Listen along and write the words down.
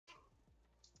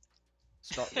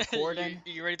Start recording.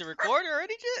 You ready to record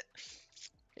already,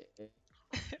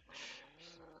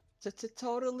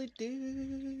 Totally,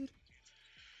 dude.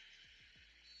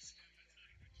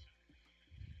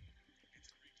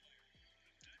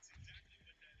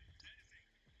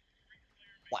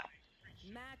 Wow.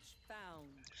 Match found.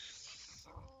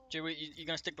 Jit? You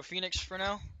gonna stick with Phoenix for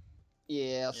now?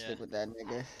 Yeah, I'll Yeah. stick with that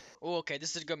nigga. Oh, okay.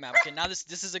 This is a good map. Okay, now this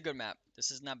is a good map.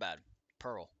 This is not bad.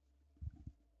 Pearl.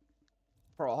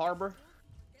 Pearl Harbor.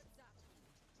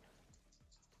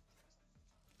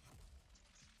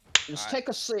 Just Alright. take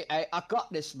a seat. I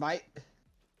got this, mate.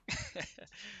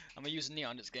 I'm gonna use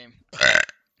Neon this game.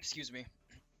 Excuse me.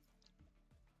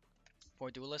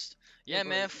 Four duelist. Yo, Yeah, bro,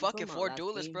 man. you Fuck saw it. my Four last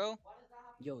duelist, game? bro.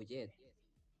 Yo, yeah.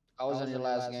 I was in your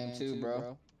last game too,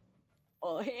 bro.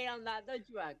 Oh, hell nah, don't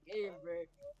you again, bro.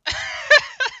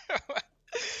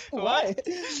 What?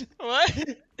 What?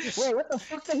 Wait, what the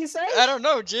fuck did he say? I don't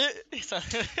know, Jit.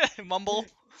 Mumble.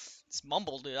 It's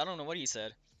mumble, dude. I don't know what he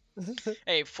said.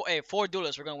 Hey, four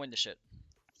duelists. We're gonna win this shit.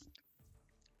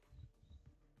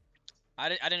 I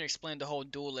didn't explain the whole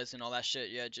duelist and all that shit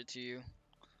yet, Jit, to you.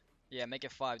 Yeah, make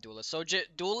it 5 duelists. So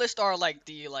duelists are like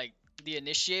the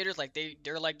initiators, like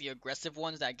they're like the aggressive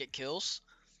ones that get kills.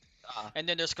 And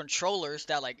then there's controllers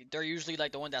that like they're usually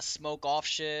like the one that smoke off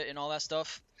shit and all that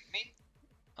stuff. Me?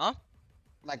 Huh?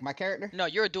 Like my character? No,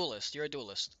 you're a duelist. You're a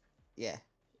duelist. Yeah.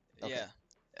 Okay.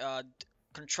 Yeah.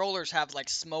 Controllers have like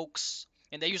smokes,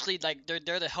 and they usually like they're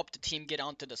there to help the team get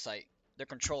onto the site. They're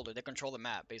controller. They control the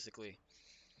map basically.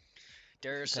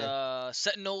 There's Okay.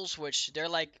 sentinels, which they're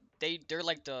like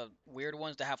the weird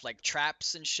ones that have like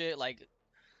traps and shit, like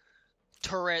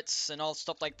turrets and all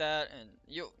stuff like that. And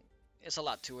it's a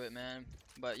lot to it, man.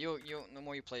 But you the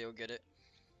more you play, you'll get it.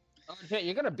 Oh, Jay,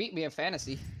 you're gonna beat me in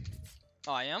fantasy.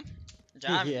 Oh, I am.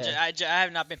 Yeah. I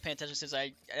have not been paying attention since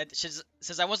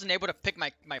I wasn't able to pick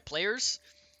my players.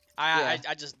 Yeah.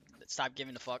 I just stopped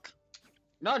giving a fuck.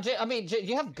 No, Jay, I mean, Jay,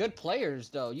 you have good players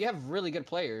though. You have really good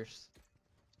players.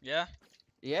 Yeah.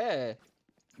 Yeah.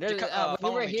 When you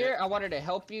Follow were me, here, Jit. I wanted to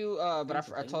help you, but I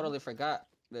Continue. totally forgot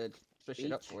to switch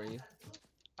it up H. for you.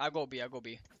 I go B. I go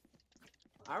B.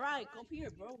 Alright, come here,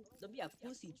 bro. Don't be a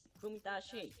pussy. Throw me that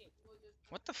shit.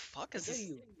 What the fuck I is dare this?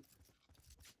 you.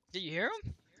 Did you hear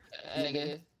him? Nigga,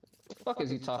 what the fuck is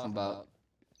he talking about?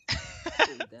 Put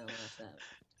it down outside.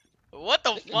 What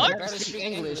the You fuck? better speak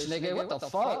English, nigga. What the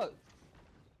fuck?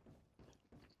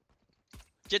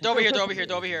 Get over here. They're over here.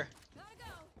 They're over here.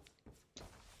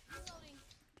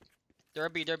 They're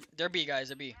B. They're B guys.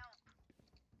 They're B.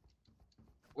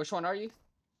 Which one are you?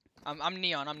 I'm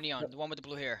Neon. I'm Neon. The one with the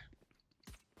blue hair.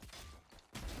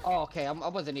 Oh, okay. I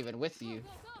wasn't even with you.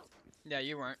 Yeah,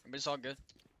 you weren't, but it's all good.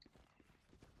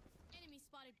 Enemy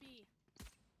spotted B.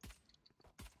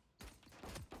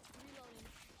 Reloading.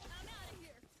 I'm out of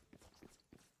here.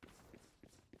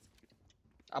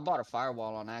 I bought a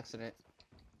firewall on accident.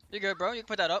 You good, bro? You can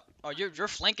put that up. Oh, you're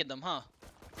flanking them, huh?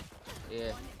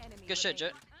 Yeah. Good shit,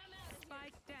 Jit.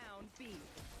 Spike down, B.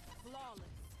 Flawless.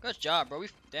 Good job, bro.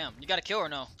 Damn. You got a kill or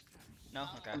no? No.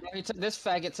 Okay. This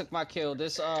faggot took my kill.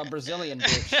 This Brazilian bitch.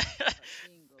 Single, like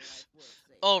what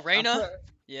say. Oh, I Reyna. put-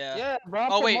 Yeah. Yeah, bro. I Oh,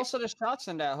 put wait. most of the shots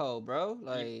in that hoe, bro.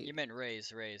 Like, You meant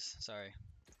Raze. Sorry.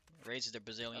 Raze is the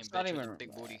Brazilian it's bitch not with even the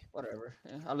big booty. Whatever.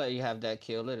 Yeah, I'll let you have that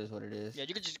kill. It is what it is. Yeah,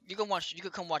 you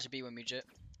could come watch B with me, Jit.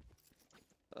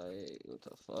 Like, what the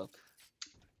fuck?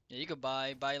 Yeah, you could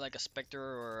buy like a Spectre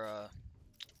or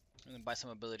and then buy some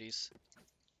abilities.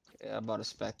 Yeah, I bought a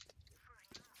spec.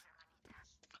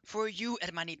 For you,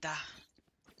 hermanita.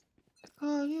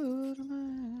 Oh, you the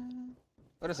man.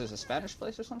 What is this? A Spanish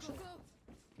place or some shit?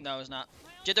 No, it's not.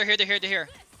 Jit, they're here.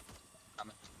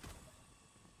 Coming.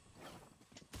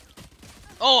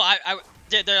 Oh,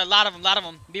 Jit, there are a lot of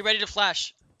them. Be ready to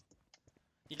flash.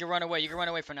 You can run away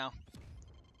for now.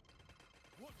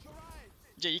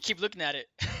 Jit, you keep looking at it.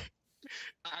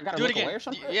 I gotta Do it look away again. or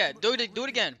something? Yeah, do it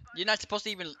again. You're not supposed to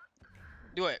even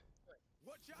do it.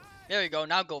 There you go.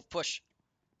 Now go push.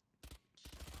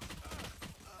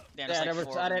 Damn, Yeah, it's there like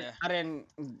was, four. I didn't.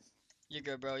 You're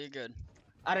good, bro. You're good.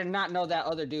 I did not know that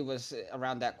other dude was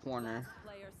around that corner.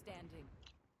 Player standing.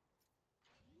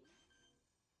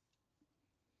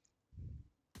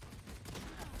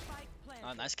 Spike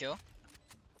planted. Nice kill.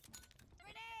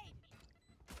 Grenade.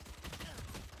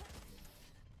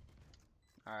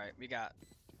 All right, we got.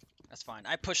 That's fine.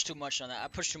 I pushed too much on that. I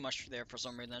pushed too much there for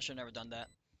some reason. I should have never done that.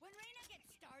 When Reyna gets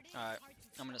started, All right, it's hard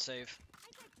to I'm gonna stop. save.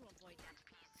 I try to avoid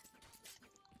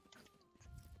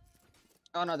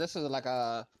that. Oh no, this is like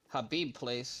a Habib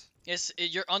place.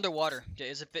 You're underwater. Yeah,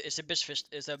 it's a big fish.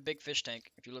 It's a big fish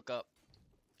tank. If you look up.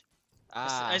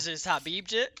 Ah, Is Habib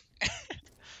Jit?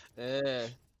 yeah.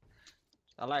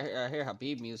 I hear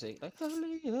Habib music like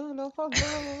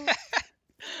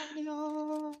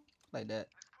like that.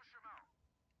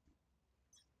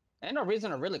 Ain't no reason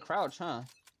to really crouch, huh?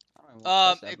 I don't even want to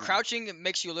touch that button. Crouching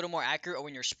makes you a little more accurate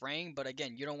when you're spraying, but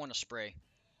again, you don't want to spray.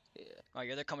 Yeah. Oh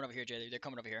yeah, they're coming over here, Jay. They're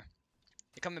coming over here.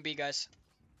 They're coming B, guys.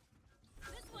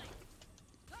 This way.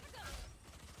 Gotta go.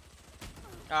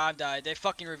 Ah, I died. They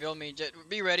fucking revealed me.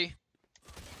 Be ready.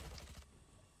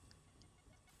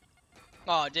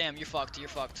 Oh damn, you fucked. You're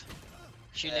fucked.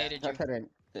 She naded I you.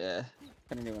 couldn't. Yeah,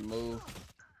 couldn't even move.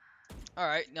 All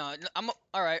right, no, I'm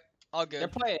all right. All They're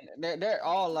good. playing. They're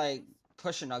all like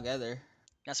pushing together.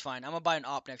 That's fine. I'm gonna buy an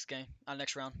op next game.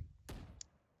 Next round.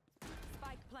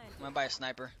 Spike planted. I'm gonna buy a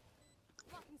sniper.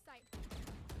 Blocking sight.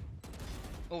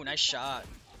 Oh, nice shot.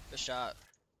 Good shot.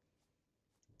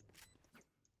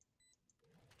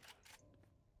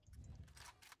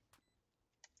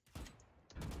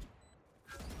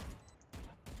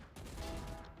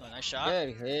 Oh, nice shot.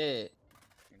 Good hit.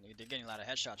 They're getting a lot of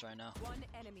headshots right now. One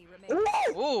enemy remaining.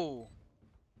 Ooh.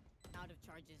 Out of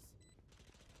charges.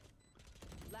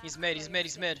 He's mid, he's mid,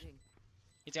 he's mid.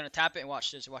 He's gonna tap it and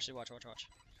watch this. Watch.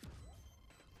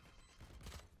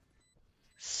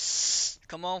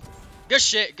 Come on. Good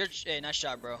shit. Hey, nice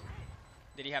shot, bro.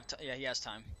 Did he have yeah, he has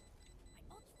time.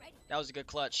 My ult's ready. That was a good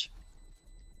clutch.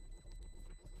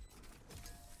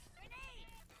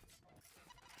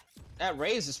 That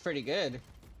raise is pretty good.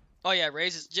 Oh yeah,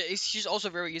 Raze is she's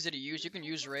also very easy to use. You can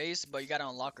use Raze, but you gotta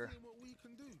unlock her.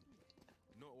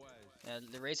 Yeah,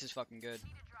 the Raze is fucking good.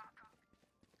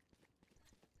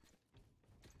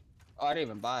 Oh, I didn't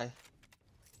even buy.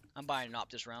 I'm buying an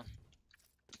op this round.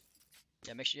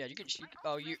 Yeah, make sure. Yeah, you can.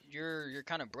 Oh, you're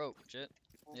kind of broke, shit.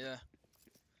 Yeah.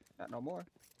 Not no more.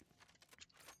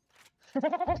 You and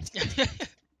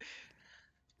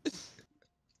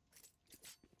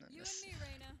me,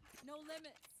 Reina. No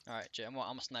limits. All right, Jay. I'm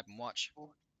gonna snipe and watch.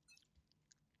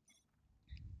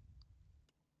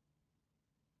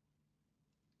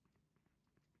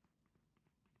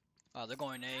 Oh, they're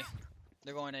going A.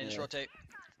 They're going A. Just Yeah. rotate.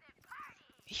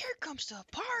 Here comes the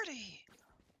party.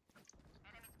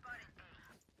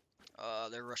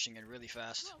 They're rushing in really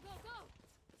fast. Go, go, go.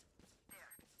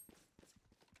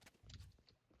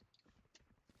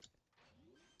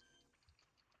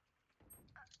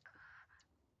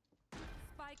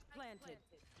 Spike planted.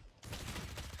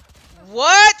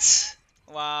 What?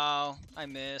 Wow, I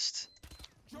missed.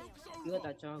 You got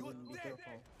that jungle. Be careful.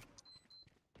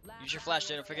 Use your flash,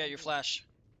 Jay. Don't forget your flash.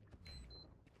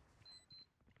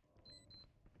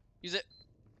 Use it.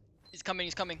 He's coming.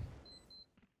 He's coming.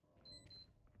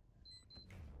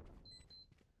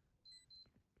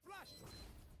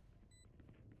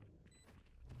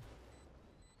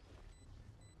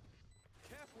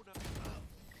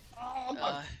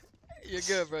 You're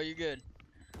good, bro. You're good.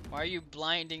 Why are you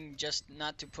blinding just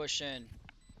not to push in?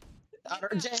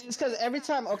 It's because every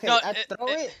time, okay, No, I throw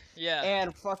it, Yeah.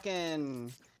 and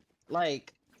fucking,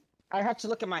 like, I have to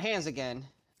look at my hands again.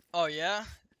 Oh yeah.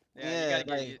 Yeah. Yeah, You gotta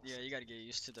get. like- Yeah. You gotta get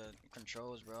used to the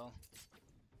controls, bro.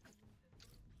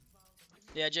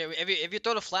 Yeah, Jay. If you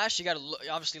throw the flash, you gotta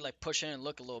obviously like push in and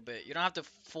look a little bit. You don't have to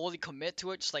fully commit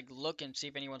to it. Just like look and see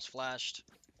if anyone's flashed.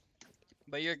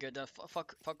 But you're good.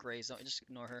 Fuck Raze. Don't just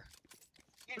ignore her.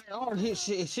 Oh,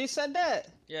 she said that.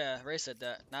 Yeah, Ray said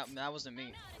that. That wasn't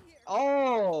me.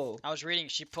 Oh. I was reading.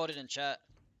 She put it in chat,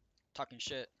 talking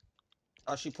shit.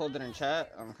 Oh, she pulled it in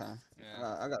chat? Okay.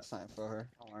 Yeah. I got something for her.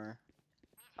 Don't worry.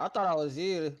 I thought I was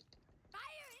you.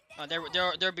 Oh,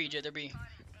 they're B, Jay. They're B.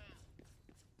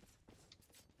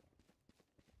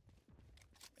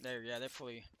 They're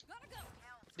fully.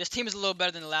 This team is a little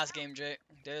better than the last game, Jay.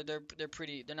 They're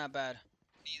pretty. They're not bad.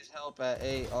 Needs help at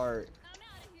A art. I'm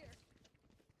out of here.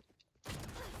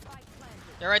 Spike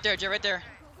planted. They're right there, Jay. Right there.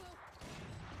 Go, go.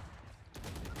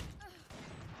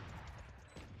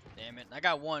 Damn it. I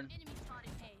got one. Enemy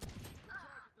spotted A.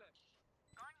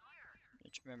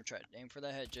 Remember, try to aim for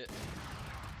that head, Jit.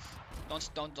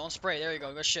 Don't spray. There you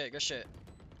go. Good shit. Good shit.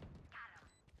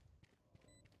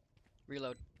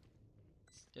 Reload.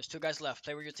 There's 2 guys left.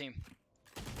 Play with your team.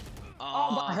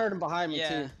 Oh, I heard him behind me yeah.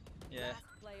 too. Yeah. Last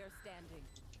player standing.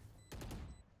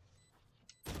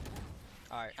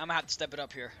 All right. I'm gonna have to step it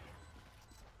up here.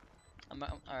 All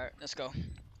right. Let's go.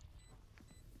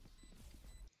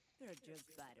 They're just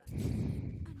batteries.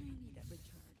 And I need a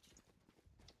recharge.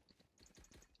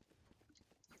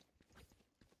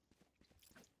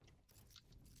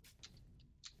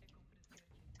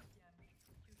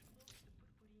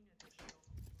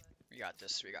 We got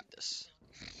this. We got this.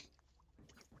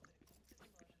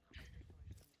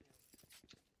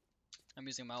 I'm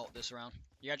using my ult this round.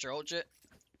 You got your ult, Jit?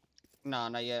 No,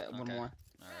 not yet. One Okay. more.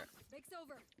 All right. Breaks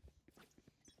over.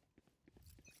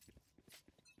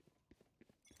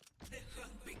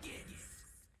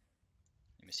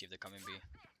 Let me see if they're coming B.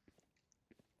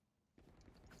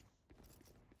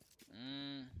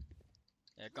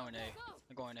 Yeah, going A.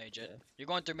 They're going A, Jet. Yeah. You're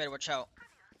going through mid. Watch out.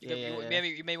 Yeah. Maybe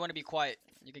you may want to be quiet.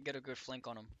 You can get a good flank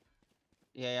on them.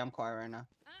 Yeah, I'm quiet right now.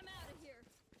 I'm out of here.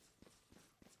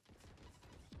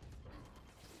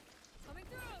 Coming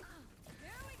through.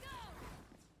 Here we go.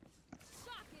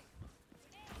 Shocking.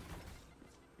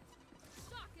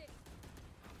 Shocking.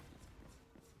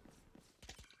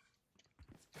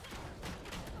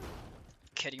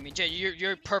 Kidding me, Jet?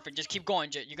 You're perfect. Just keep going,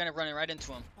 Jet. You're gonna run it right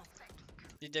into him.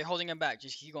 They're holding him back.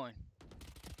 Just keep going.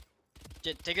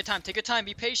 Jet, take your time. Take your time.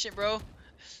 Be patient, bro.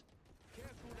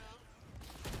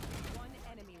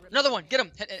 Another one. Get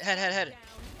him. Head.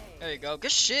 There you go.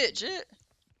 Good shit, Jet.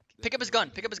 Pick up his gun.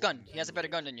 Pick up his gun. He has a better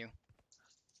gun than you.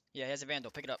 Yeah, he has a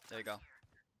Vandal. Pick it up. There you go. None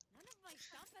of my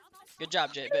stuff has been Good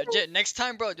job, Jet. But Jet, next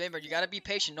time, bro, remember, you gotta be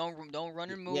patient. Don't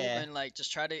run and move, Yeah. and like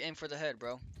just try to aim for the head,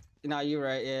 bro. No, you're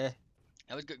right. Yeah.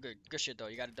 That was good shit though.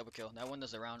 You got a double kill. That one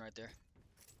was around right there.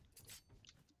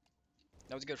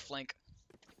 That was a good flank,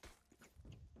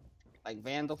 Like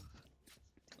Vandal.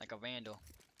 like a Vandal.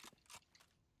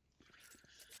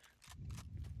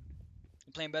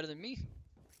 You're playing better than me.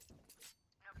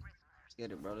 Let's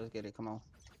get it, bro. Let's get it. Come on.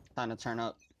 Time to turn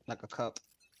up like a cup.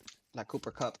 Like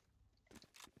Cooper Cup.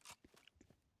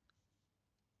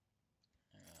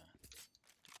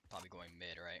 Probably going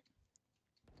mid, right?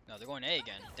 No, they're going A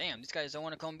again. Damn, these guys don't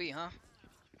want to come B, huh?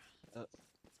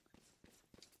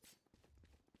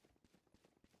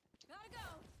 Gotta go.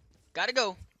 Gotta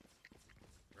go.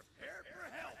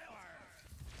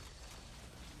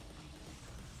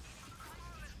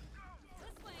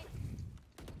 This way.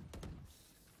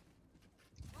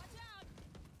 Watch out.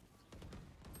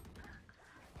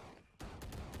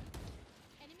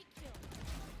 Enemy kill.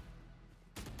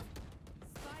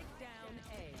 Spike down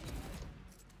A.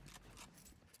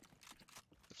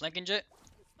 Flanking Jet.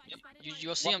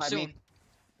 You'll see One him by me. soon.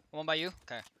 One by you?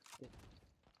 Okay.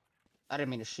 I didn't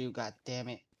mean to shoot. God damn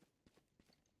it.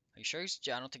 Are you sure he's?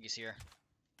 Yeah, I don't think he's here.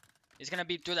 He's gonna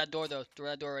be through that door though. Through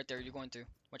that door right there. You're going through.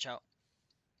 Watch out.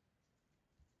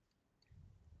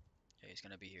 Yeah, he's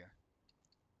gonna be here.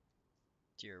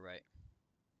 To your right.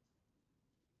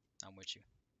 I'm with you.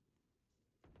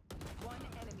 One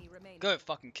enemy remaining. Good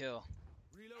fucking kill.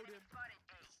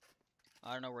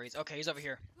 I don't know where he's. Okay, he's over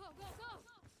here. Go, go, go.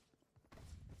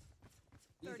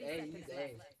 30 He's seconds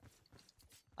A. left.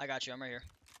 I got you. I'm right here.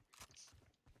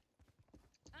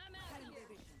 I'm out of here.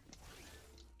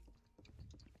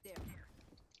 There.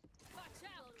 Watch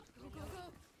out. Go, go,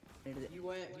 go. He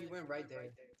went right there.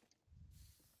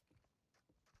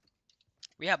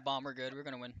 We have bomb. We're good. We're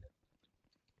gonna win.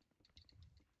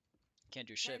 Can't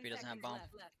do shit if 10 he doesn't have seconds bomb.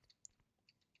 left.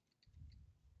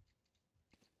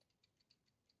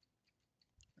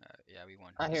 Yeah, we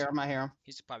won. I hear him. I hear him.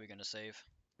 He's probably gonna save.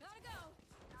 Gotta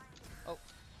go.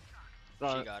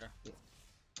 She got her.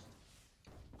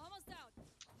 Almost out.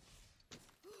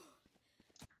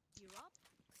 You're up.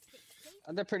 Stay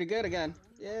safe. They're pretty good again.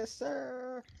 Yes,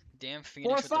 sir. Damn 4 Phoenix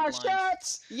or with the 5 blind.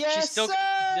 shots. Yes, She's still. sir.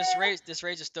 This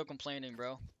Rage is still complaining,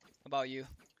 bro, about you.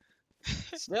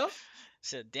 Still?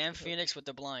 Said, damn Phoenix with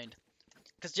the blind.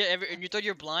 Cause yeah, you thought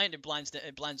you're blind, it blinds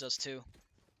us too.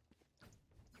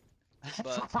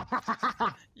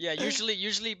 But yeah,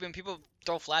 usually when people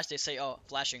throw flash, they say, "Oh,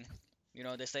 flashing." You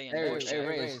know, they say in Hey, voice hey, chat.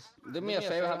 Raze, do me a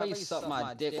favor. How about you suck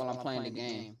my dick while I'm playing the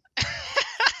game?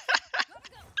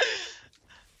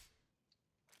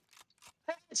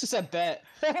 It's just a bet.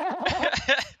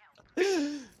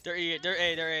 They're E. They're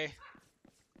A. They're A.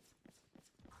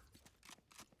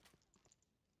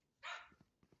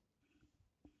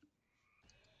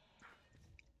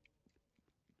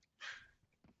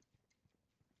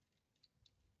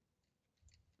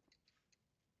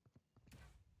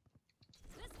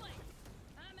 This way.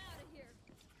 I'm out of here.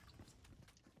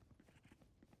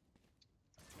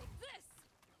 Take this.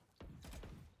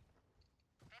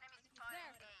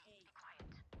 There.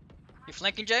 You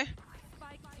flanking, Jay?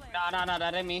 Spike planted. No,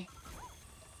 that ain't me.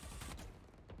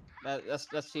 That's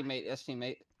teammate. That's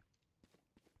teammate.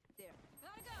 There.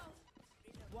 Gotta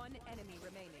go. One enemy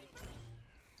remaining.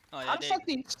 Oh How yeah, the fuck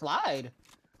do you slide?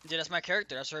 yeah, that's my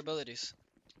character. That's her abilities.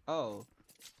 Oh,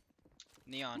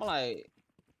 Neon. I'm like,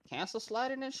 cancel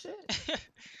sliding and shit.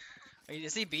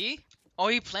 Is he B? Oh,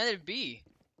 he planted B.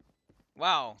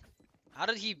 Wow. How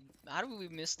did we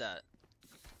miss that?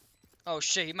 Oh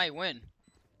shit, he might win.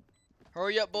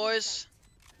 Hurry up, boys.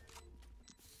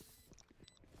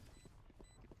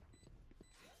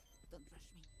 Don't rush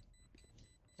me.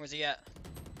 Where's he at?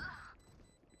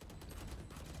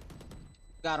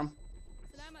 Got him.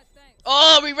 Salamat, thanks.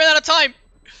 Oh, we ran out of time.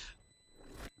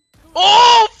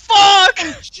 Oh fuck!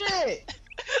 Shit!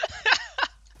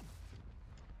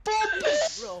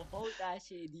 Bro, hold that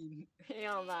shit, dude.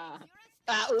 Hell nah.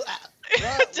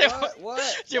 What? Jit, What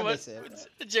they what? said?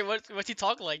 Jit, what's he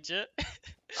talking like, Jit?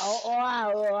 Oh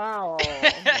wow! Oh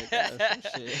my gosh!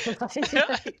 Shit.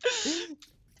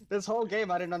 This whole game,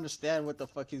 I didn't understand what the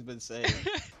fuck he's been saying.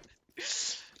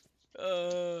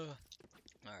 All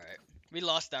right, we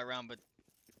lost that round, but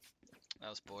that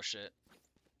was bullshit.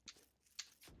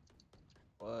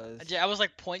 I was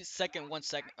like 0.1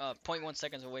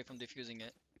 seconds away from defusing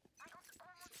it.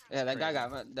 Yeah, that guy crazy.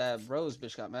 got mad. That Rose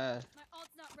bitch got mad. My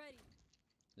ult's not ready.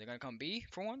 They're gonna come B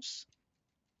for once.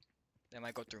 They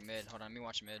might go through mid. Hold on, let me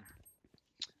watch mid.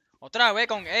 Otra vez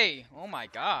con A. Oh my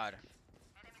god.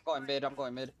 Going mid. I'm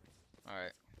going mid. All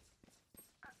right.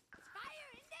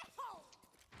 Fire in the hole.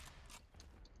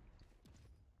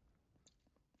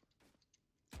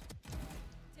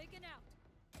 Taken out.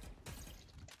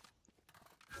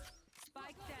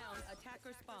 Spike down.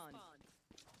 Attacker spawn.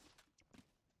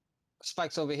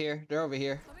 Spike's over here. They're over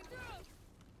here. Coming through.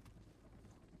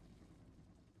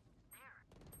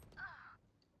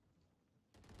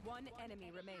 One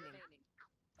enemy remaining.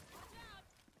 Watch out.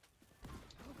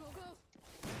 Go, go, go.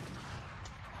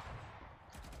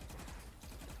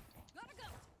 Gotta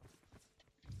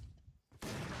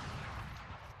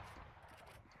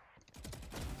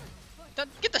go.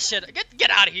 Get the shit. Get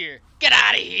out of here. Get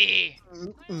out of here.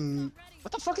 Mm-mm.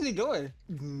 What the fuck is he doing?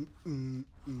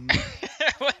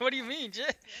 What do you mean,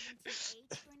 Jit?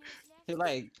 He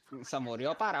like se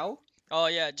murió parado. Oh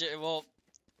yeah, well,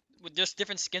 with just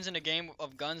different skins in the game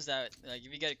of guns that like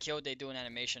if you get killed, they do an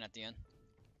animation at the end.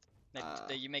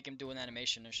 You make him do an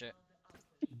animation and shit.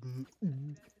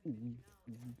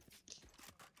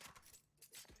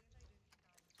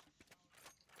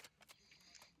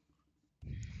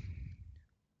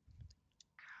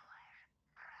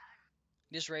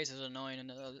 This race is annoying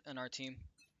in our team.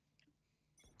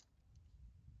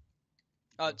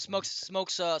 Smokes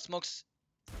over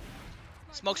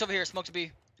here. Smokes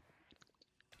B.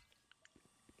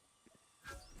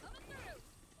 Coming through.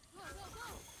 Go, go, go.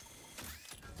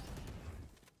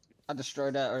 I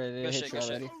destroyed that, or did it Good hit shit. you Good shit.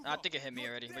 already? I think it hit me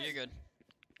already, but you're good.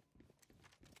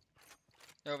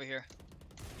 They're over here.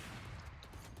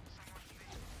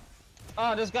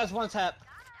 Oh, this guy's one tap.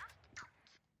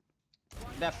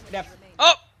 That.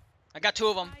 Oh! I got two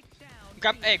of them. Spike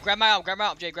down. Grab my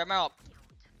out, Jay, grab my out.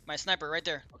 My sniper right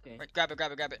there. Okay. Right, grab it.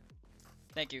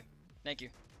 Thank you. Give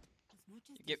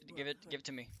it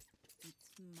to me.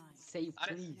 Save,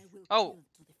 please. Oh,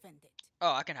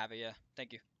 I can have it. Yeah,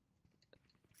 thank you.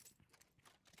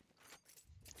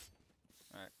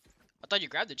 All right. I thought you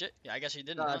grabbed it, Jit. Yeah, I guess you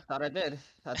didn't. No, I Huh? thought I did.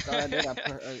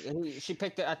 She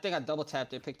picked it. I think I double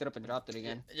tapped it, picked it up, and dropped it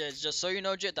again. Yeah, just so you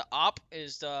know, Jit, the op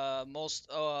is the most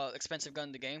expensive gun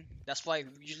in the game. That's why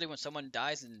usually when someone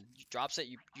dies and drops it,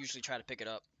 you usually try to pick it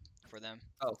up for them.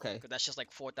 Okay. Cause that's just like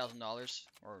 $4,000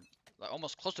 or like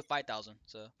almost close to 5,000.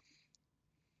 So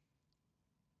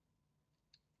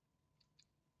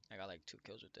I got like 2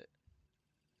 kills with it.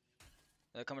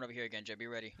 They're coming over here again, Jay. Be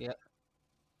ready. Yep.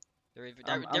 They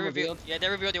I'm revealed. revealed. Yeah, they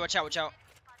revealed. Watch out.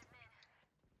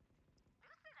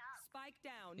 Spike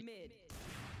down mid.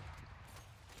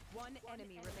 One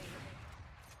enemy remaining.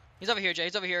 He's over here, Jay.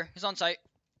 He's over here. He's on site.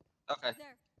 Okay.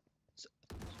 There.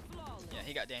 Flawless. Yeah,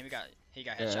 he got Yeah.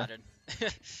 headshotted.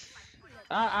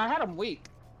 I had him weak.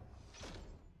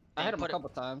 I Damn, hit him a put it- couple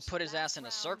times. Put his ass in a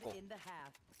Round circle. in the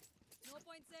half. No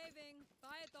point saving.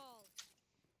 Buy it all.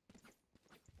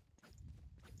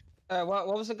 What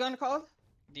was the gun called?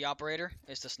 The operator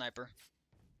is the sniper.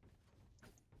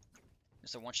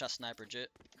 It's a one-shot sniper, Jit.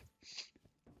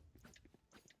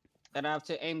 And I have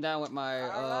to aim down with my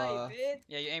Alright, bitch.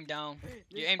 Yeah, you aim down.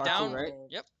 You Let's aim R2, down. right?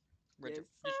 Yep. Yes,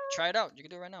 Just try it out. You can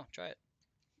do it right now. Try it.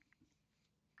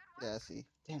 Yeah, I see.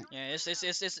 Damn it. Yeah, it's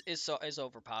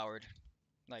overpowered.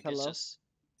 Like Hello? it's just.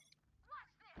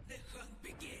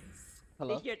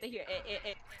 Hello? They here.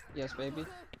 Eh. Yes, baby.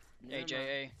 Never mind.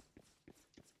 AJA.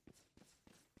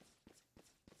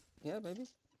 Yeah, baby.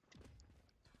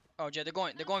 Oh, Jay, they're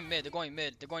going mid. This way.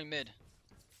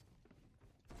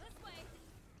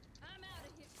 I'm out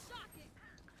of here. Shocking.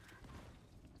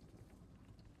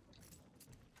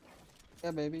 Yeah,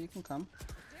 baby, you can come.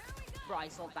 Here we go. Bro, I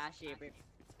saw that shit, bro.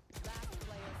 Last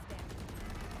player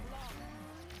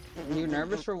standing. You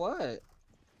nervous for what?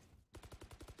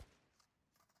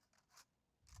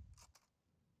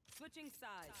 Switching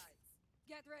sides.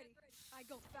 Get ready. I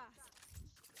go fast.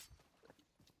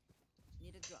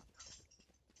 Need a drop.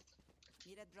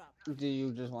 Need a drop. Do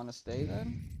you just want to stay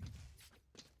then?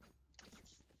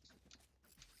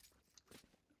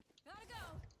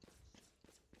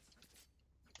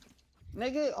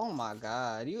 Nigga, oh my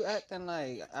god, you acting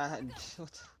like I had.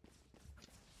 What the-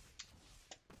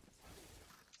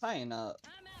 Tighten up.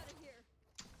 I'm out of here.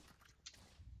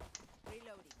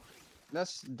 Reloading.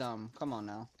 That's dumb. Come on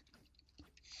now.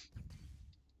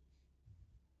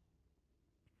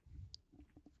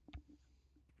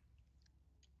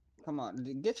 Come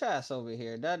on, get your ass over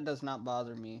here. That does not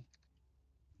bother me.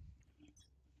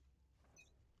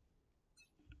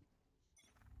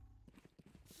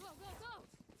 Go, go, go.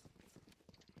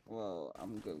 Whoa,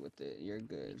 I'm good with it. You're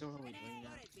good. Don't hold me Grenade.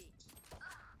 down. Let it be.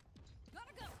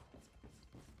 Gotta go.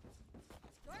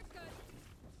 Door's good.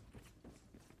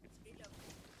 Reload.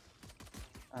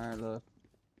 Alright, look.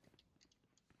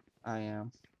 I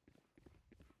am.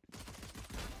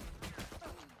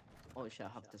 Oh shit, I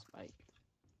have to spike.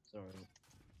 Sorry.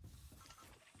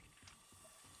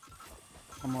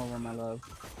 Come over, my love.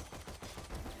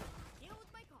 Deal with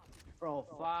my call. Bro,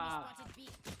 fuck. Spotted B.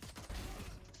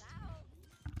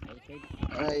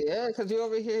 I hate Yeah, because you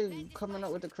over here coming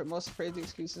up with the most crazy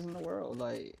excuses in the world.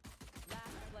 Like, Last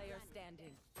player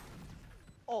standing.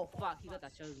 Oh fuck, he got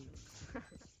that chosen.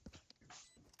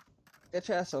 get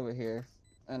your ass over here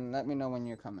and let me know when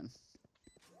you're coming.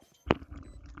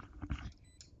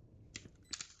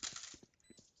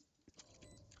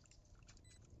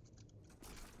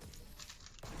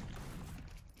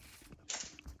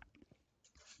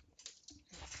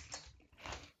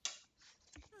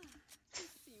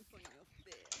 Symphony of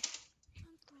this.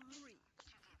 Great.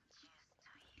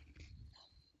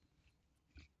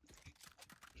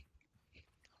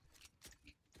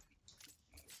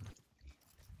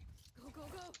 Go, go,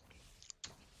 go.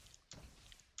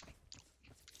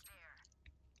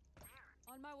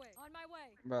 On my way. On my way.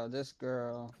 Bro, this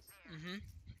girl. Mm-hmm.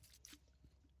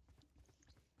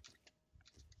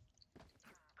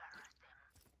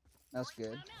 That's good.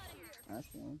 I'm out of here. That's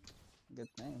good. Good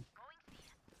thing.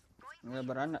 Yeah,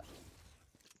 but I know.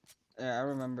 Yeah, I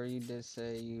remember you did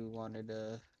say you wanted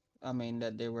to. I mean,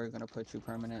 that they were gonna put you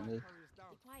permanently. Be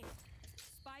quiet.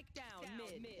 Spike down,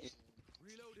 mid.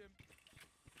 Reload him.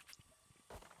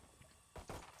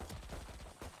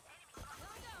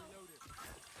 Reload him.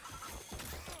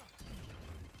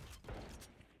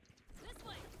 This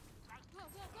way. Go, go,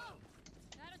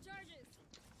 go. Out of charges.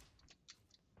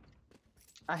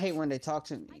 I hate when they talk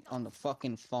to me on the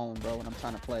fucking phone, bro, when I'm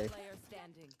trying to play. Player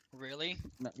standing. Really?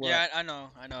 What? Yeah, I know,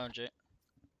 Jay.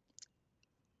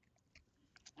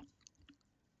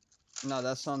 No,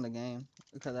 that's on the game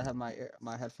because I have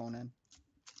my headphone in.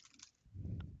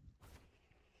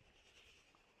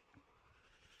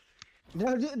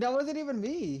 No, that wasn't even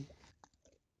me.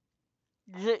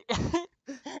 you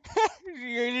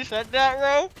really said that,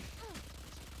 bro?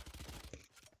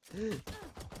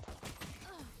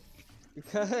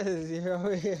 Because you're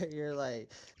over here, you're like.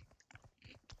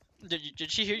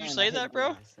 Did she hear you Man, I say hate that, doing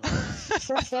bro?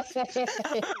 myself.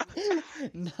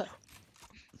 No,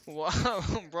 Wow,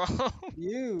 bro.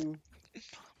 you.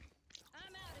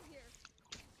 I'm out of here.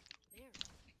 There.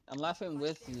 I'm laughing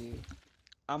with you.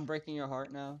 I'm breaking your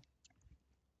heart now.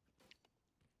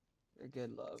 You're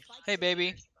good, love. Hey,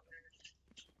 baby.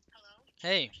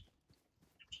 Hey.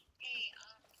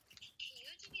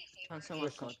 Can someone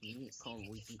call me? Call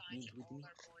with me?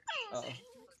 Oh,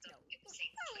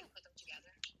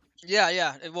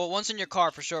 Yeah. Well, once in your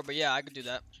car for sure, but yeah, I could do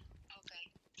that.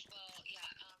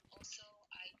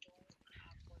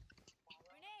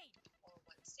 Grenade.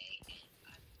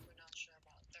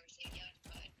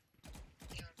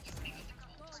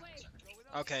 Go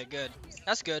away. Okay, good.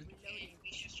 That's good.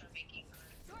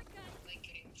 Shortcut.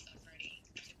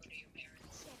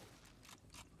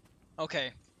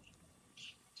 Okay.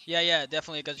 Yeah,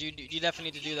 definitely, because you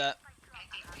definitely need to do that.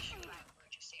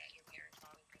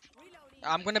 Reloading.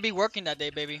 I'm gonna be working that day,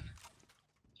 baby.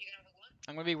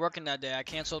 I'm gonna be working that day. I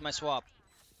canceled my swap.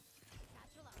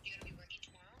 Satchel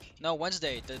out. No,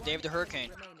 Wednesday, the day of the hurricane.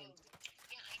 Remaining.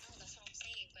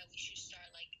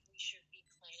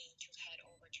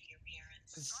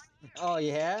 oh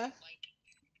yeah.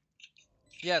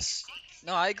 Yes.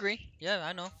 No, I agree. Yeah,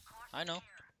 I know.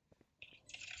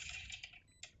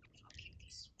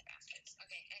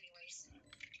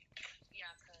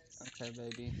 Okay,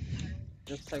 baby.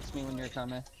 Just text me when you're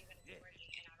coming.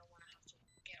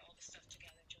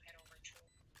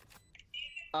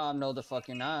 No, the fuck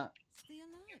you're not. Stay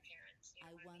alive.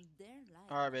 I want their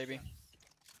life. All right, baby.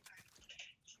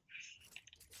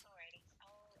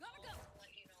 Gotta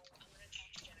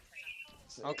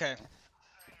go. Okay.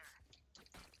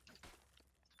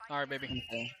 All right, baby.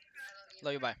 Okay.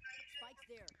 Love you. Bye. Spike's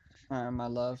there. All right, my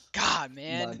love. God, Bye,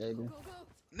 man. baby. Go, go.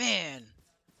 Man.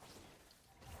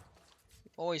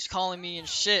 Always calling me and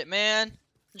shit, man.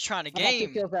 Just trying to I got 2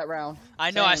 game. kills that round.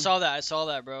 I know. I Same. saw that. I saw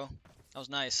that, bro. That was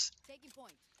nice. Taking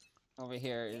point. Over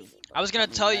here. I was gonna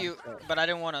Got me tell mad you, as fuck. but I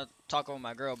didn't want to talk over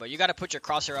my girl. But you gotta put your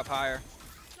crosshair up higher.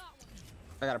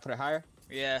 I gotta put it higher.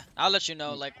 Yeah, I'll let you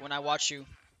know like when I watch you,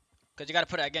 cause you gotta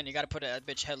put it again. You gotta put it at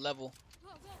bitch head level.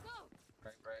 Go, go, go.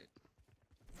 Right, right.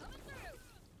 Coming through.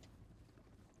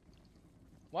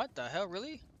 What the hell,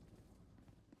 really?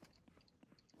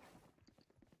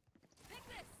 Pick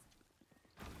this.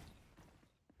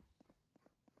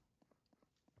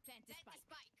 Plant the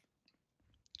spike.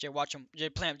 Jay, watch him. Jay,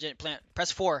 plant. Jay, plant.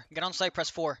 Press 4. Get on site. Press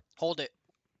 4. Hold it.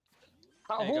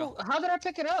 There you go. How did I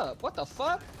pick it up? What the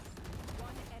fuck? One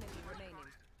enemy remaining.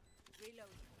 Reload.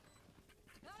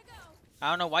 Gotta go. I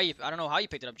don't know why you. I don't know how you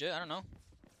picked it up, Jay. I don't know.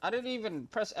 I didn't even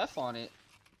press F on it.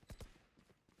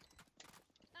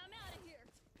 I'm out of here.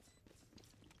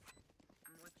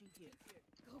 I'm watching here.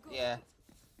 Go, go. Yeah.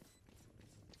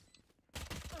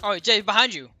 Oh, Jay,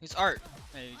 behind you. He's Art.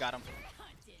 Hey, you got him.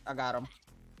 I got him.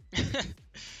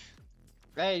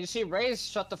 Hey, you see Ray's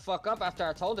shut the fuck up after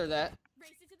I told her that.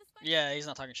 Race it to the spike. Yeah, he's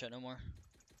not talking shit no more.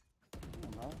 I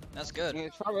don't know. That's good.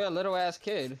 He's probably a little ass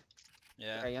kid.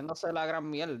 Yeah. Creyéndose la gran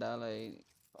mierda, like,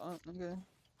 fuck, nigga.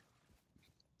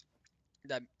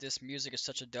 That this music is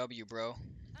such a W, bro.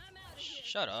 I'm out of here.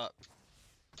 Shut up.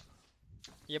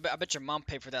 Yeah, but I bet your mom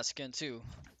paid for that skin too.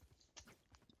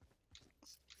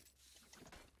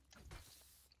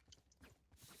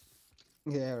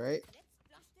 Yeah, right?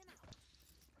 Let's flush them out.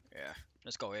 Yeah.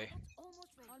 Let's go, eh? Almost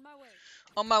ready. On my way.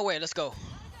 On my way. Let's go. Gotta go.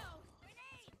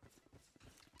 Grenade.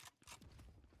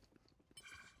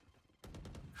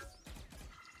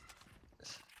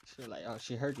 She was like, oh,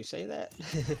 she heard you say that?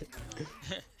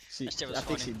 she, That shit was I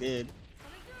think funny. she did.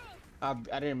 Coming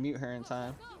through. I didn't mute her in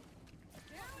time. Go.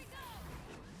 Here we go.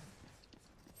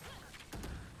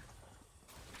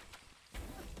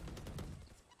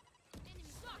 Enemy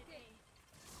shocking.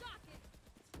 Shocking.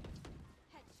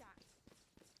 Headshot.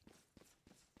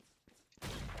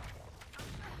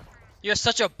 You're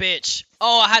such a bitch.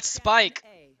 Oh, I had Spike.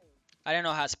 A. I didn't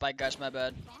know I had Spike, guys. My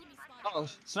bad. Oh,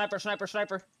 sniper, sniper,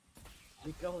 sniper.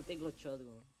 Be careful, take a shot,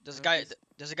 bro. There's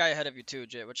a guy ahead of you too,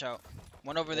 Jay. Watch out.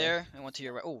 One over there and one to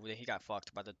your right. Oh, he got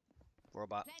fucked by the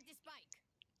robot. Plant the spike.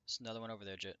 There's another one over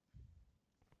there, Jit.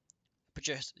 Put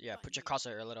your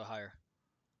crosshair a little higher.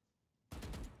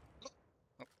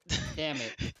 Damn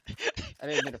it. I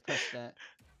didn't mean to press that.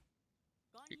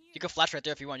 Gun You here. can flash right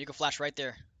there if you want. You can flash right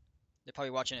there. They're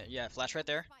probably watching it. Yeah, flash right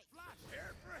there.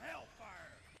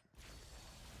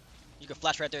 You can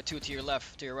flash right there too, to your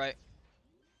left, to your right.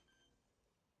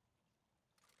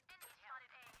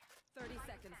 30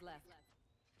 seconds left.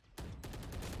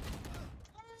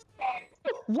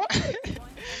 What? One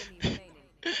enemy remaining.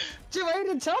 Dude, why you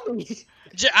didn't tell me?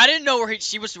 I didn't know where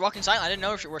she was walking silent. I didn't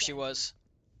know where she was.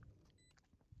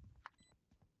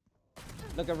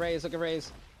 Look at Raze, look at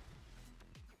Raze.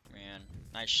 Man,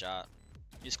 nice shot.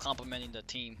 He's complimenting the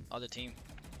team, other team.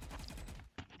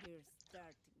 They're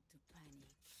starting to panic.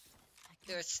 I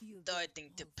can They're feel their starting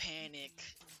to pulse panic.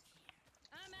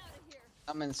 I'm out of here.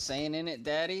 I'm insane in it,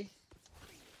 daddy.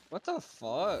 What the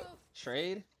fuck?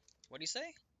 Trade? What do you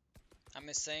say? I'm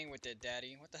insane with it,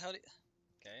 daddy. What the hell? Okay.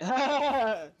 I'm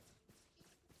out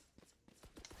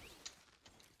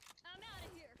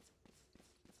of here.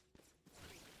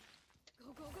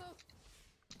 Go, go, go.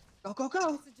 Go, go,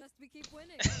 go. Suggest we keep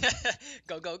winning.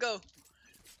 Go, go, go.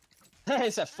 He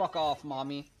said, fuck off,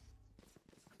 mommy.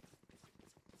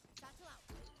 Satchel out.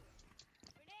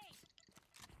 Grenade.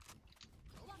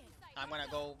 I'm gonna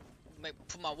go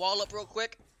put my wall up real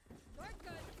quick. Work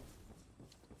good.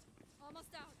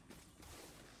 Almost out.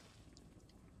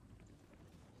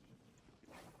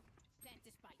 Plant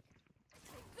the spike.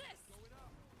 Take this.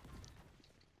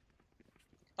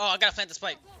 Oh, I gotta plant the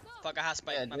spike. Go, go, go. Fuck, I have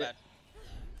spike. Yeah, My do it. bad.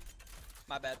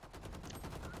 My bad.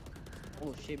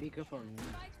 Oh shit, be careful.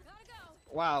 Spike, gotta go.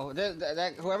 Wow,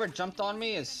 that whoever jumped on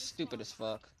me is stupid as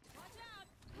fuck. Watch out.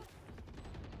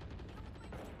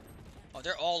 Oh,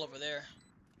 they're all over there.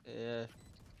 Yeah.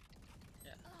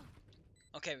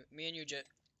 Okay, me and you, Jit.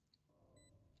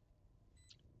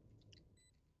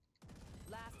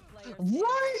 Last player.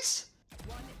 What?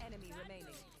 One enemy remaining.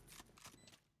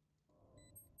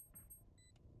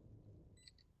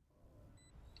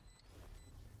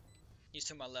 He's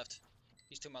to my left.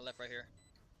 He's to my left right here.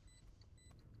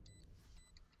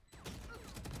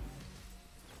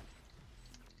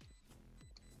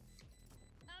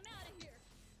 I'm out of here.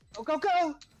 Go, go,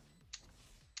 go.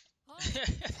 Huh?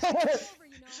 Over,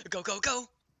 you know. Go, go, go.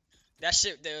 That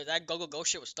shit, that go, go, go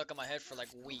shit was stuck in my head for like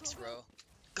weeks, bro.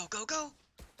 Go, go, go.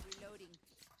 Reloading.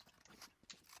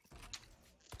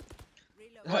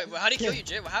 Wait, how did he kill you,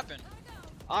 Jit? What happened? Gotta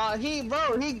go.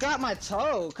 He got my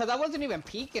toe, cause I wasn't even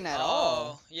peeking at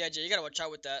all. Yeah, Jay, you gotta watch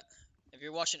out with that. If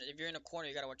you're in a corner,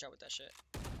 you gotta watch out with that shit.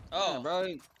 Yeah, Oh, bro,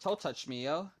 he toe touched me,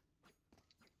 yo.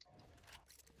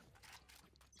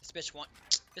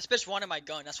 this bitch wanted my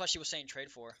gun. That's why she was saying trade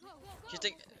for. Go, go, go. She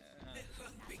think.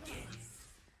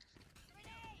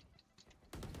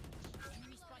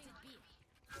 Enemy spotted B.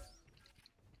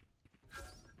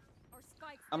 Or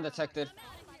spikes I'm down. detected. I'm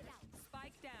outta here.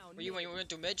 Spike down. Were you went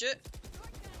through midget?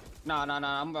 No,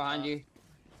 I'm behind you.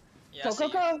 Yeah, I Go, see go,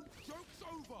 you. go. Joke's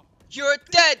over. You're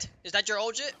dead. Is that your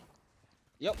ult, Jit?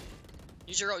 Yep.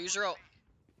 Use your ult. Use your ult.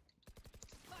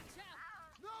 Watch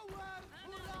out. Nowhere.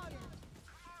 I'm outta here.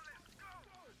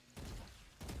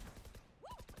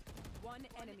 One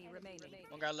enemy remaining.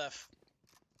 One guy left.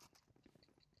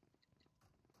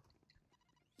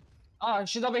 Oh,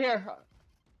 she's over here,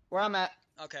 where I'm at.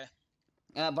 Okay.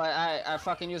 But I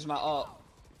fucking used my ult.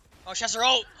 Oh, she has her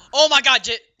ult. Oh my God,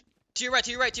 Jit. To your right.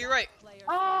 To your right. To your right. Player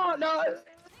Oh no.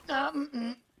 I'm outta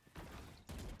here.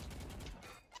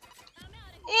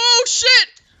 Oh shit.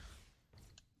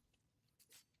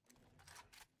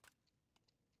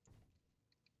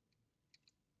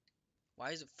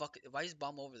 Why is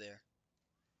bomb over there?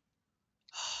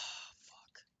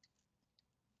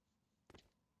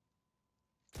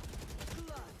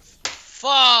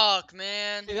 Fuck,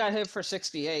 man. You got hit for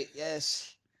 68.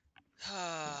 Yes.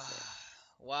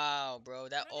 Wow, bro.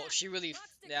 That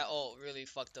ult really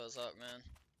fucked us up, man.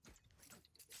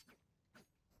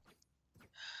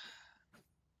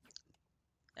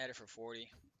 Added for 40.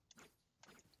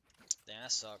 Damn,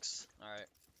 that sucks. Alright.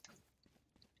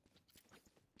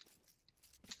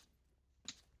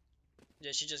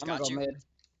 Yeah, she just I'm gonna got go you. mid.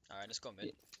 Alright, let's go mid.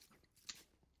 Yeah.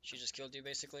 She just killed you,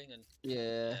 basically, then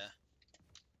Yeah. yeah.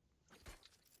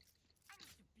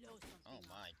 Oh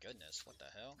my goodness, what the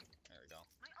hell? There we go.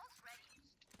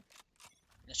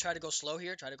 Let's try to go slow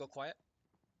here, try to go quiet.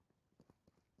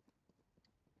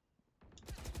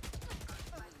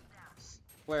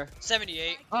 Where?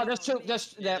 78. Oh, there's two.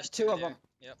 There's Yeah, there's two of there. them.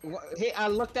 Yep. I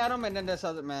looked at him, and then this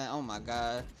other man. Oh my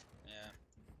god. Yeah.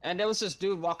 And there was this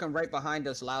dude walking right behind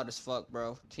us, loud as fuck,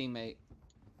 bro. Teammate.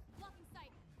 Blocking sight.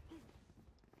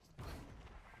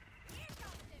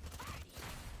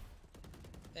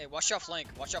 Hey, watch your flank.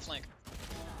 Watch your flank.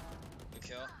 Good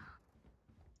kill.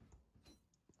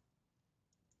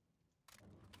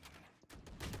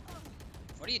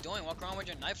 What are you doing? Walk around with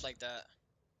your knife like that.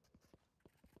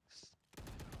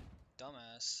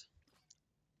 Dumbass.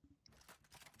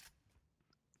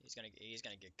 He's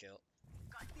gonna get killed.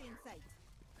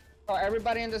 Oh,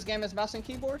 everybody in this game is mouse and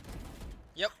keyboard?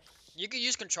 Yep. You can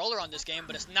use controller on this game,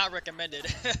 but it's not recommended.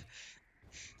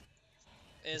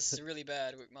 It's really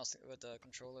bad with the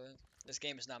controller. This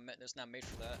game is not made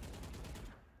for that.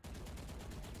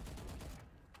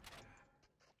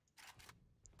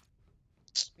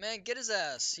 Man, get his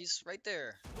ass. He's right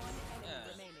there. enemy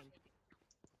Yeah. remaining.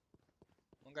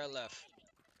 One guy left.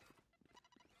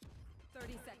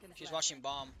 30 seconds She's left. watching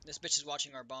bomb. This bitch is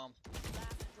watching our bomb.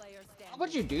 Last player standing. How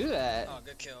would you do that? Oh,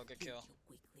 good kill, good kill.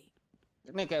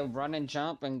 Make a run and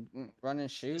jump and run and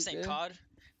shoot. This ain't dude? COD.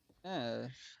 Yeah.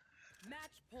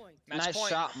 Match point. Match Nice point.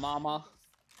 shot, mama.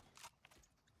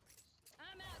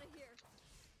 I'm out of here.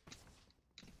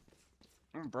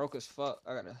 I'm broke as fuck.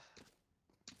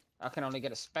 I can only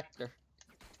get a Spectre.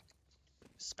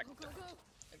 Spectre. Go, go, go.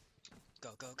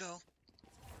 Go, go, go.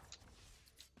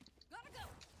 Gotta go.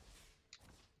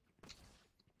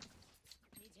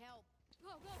 Need help.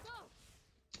 Go, go, go.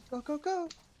 Go, go, go.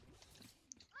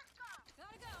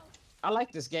 Gotta go. I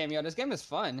like this game, yo. This game is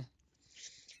fun.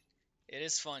 It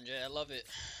is fun, Jay. I love it.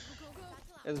 Go,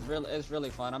 go, go. It's really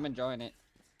fun. I'm enjoying it.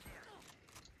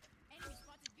 Enemy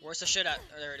spotted B. Where's the shit at?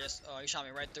 Oh, there it is. Oh, he shot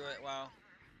me right through it. Wow.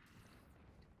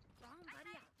 Bomb buddy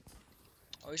out.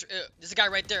 Oh, there's a guy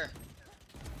right there.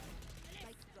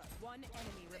 One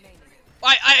enemy remaining.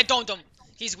 I domed him.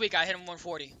 He's weak. I hit him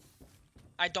 140.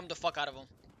 I domed the fuck out of him.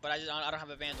 But I don't have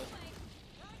a vandal.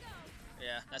 Gotta go.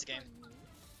 Yeah, that's game.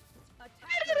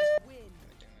 Attackers win.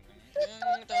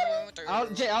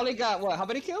 Jay, I only got what? How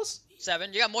many kills?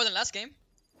 7. You got more than last game.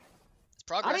 It's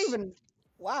progress. I didn't even.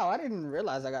 Wow, I didn't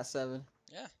realize I got 7.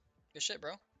 Yeah. Good shit,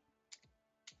 bro.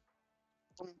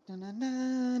 And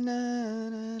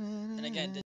And again,